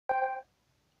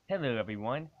Hello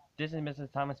everyone, this is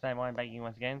Mrs. Thomas Fanboy back you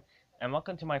once again, and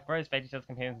welcome to my first VeggieTales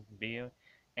comparison video.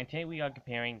 And today we are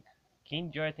comparing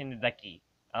King George and the Ducky.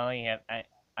 I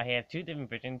have two different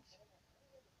versions.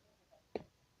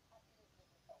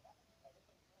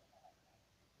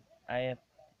 I have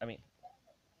I mean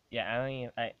yeah I only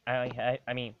I only have,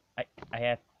 I mean I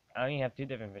have I only have two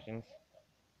different versions.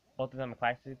 Both of them are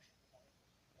classics.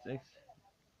 Six.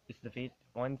 It's the feed.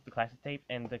 One's the classic tape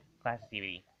and the classic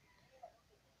DVD.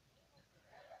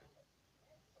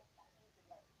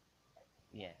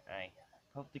 Yeah, I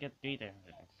hope to get three different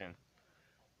versions soon.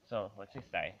 So let's just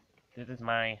start. This is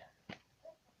my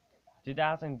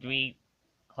 2003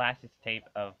 classics tape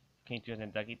of King George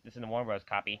and Ducky. This is the Warner Bros.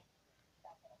 Copy.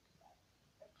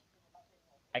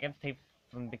 I got the tape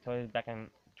from Victoria's back in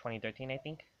 2013, I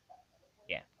think.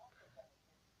 Yeah.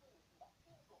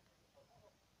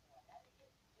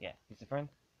 Yeah, here's the front.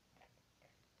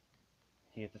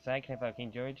 Here's the side clip of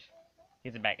King George.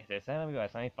 Here's the back. It says, "Son of a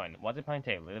something fun. Once upon a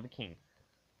time, live a king."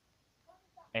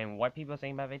 And what people are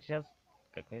saying about VeggieTales?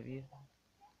 Go crazy.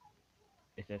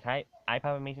 It says, "Hi,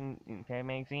 iPod Amazing Fair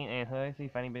Magazine and hilariously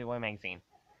funny Big Boy Magazine.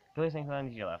 Please thanks for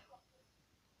your love."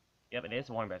 Yep, it is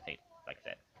Warner Bros. Tape, like I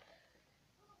said.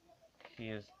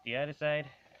 Here's the other side.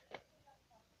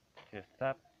 Here's the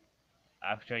top.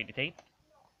 I'll show you the tape.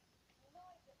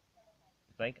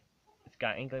 It's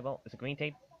got ink label. It's a green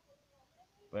tape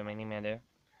with my name on there.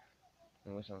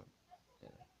 And which one?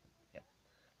 Yeah.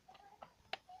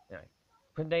 Anyway,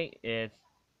 print date is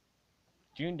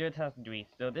June 2003.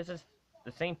 So this is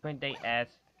the same print date as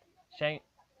Shang.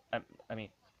 I mean,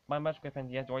 SpongeBob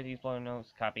SquarePants. Yes, Dorothy's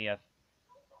Blue-Nose copy of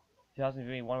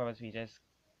 2003 Warner Bros. Features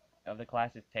of the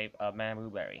classic tape of Man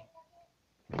Blueberry.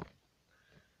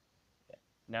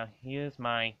 Now here's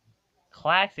my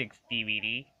classics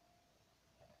DVD,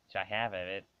 which I have of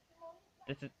it.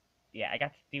 This is, yeah, I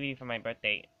got the DVD for my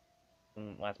birthday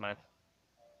last month.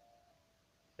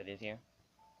 So it is here.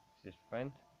 This is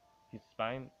front. Here's the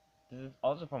spine. This is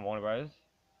also from Warner Bros.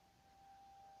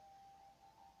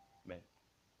 But,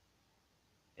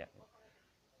 yeah.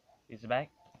 Here's the back.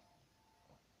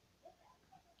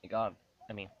 God,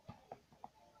 I mean,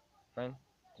 front.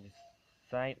 This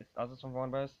side is also from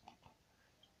Warner Bros.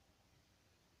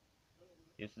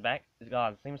 Here's the back. It's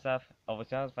got the same stuff.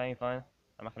 Overshadows, funny fun.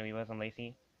 I'm not gonna be less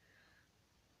lazy.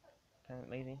 Kind of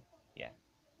lazy. Yeah.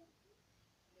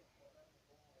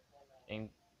 And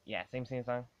yeah, same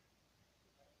song.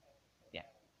 Yeah.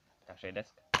 I'll show you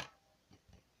this.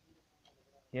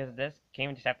 Here's the disc. Came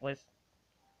with the chapter list.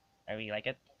 I really like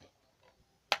it.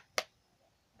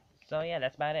 So yeah,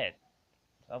 that's about it.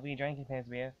 So I'll be enjoying Companion's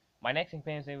video. My next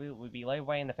Companion's video will be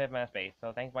later in the 5th mouse space.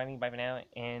 So thanks for watching, bye for now,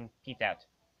 and peace out.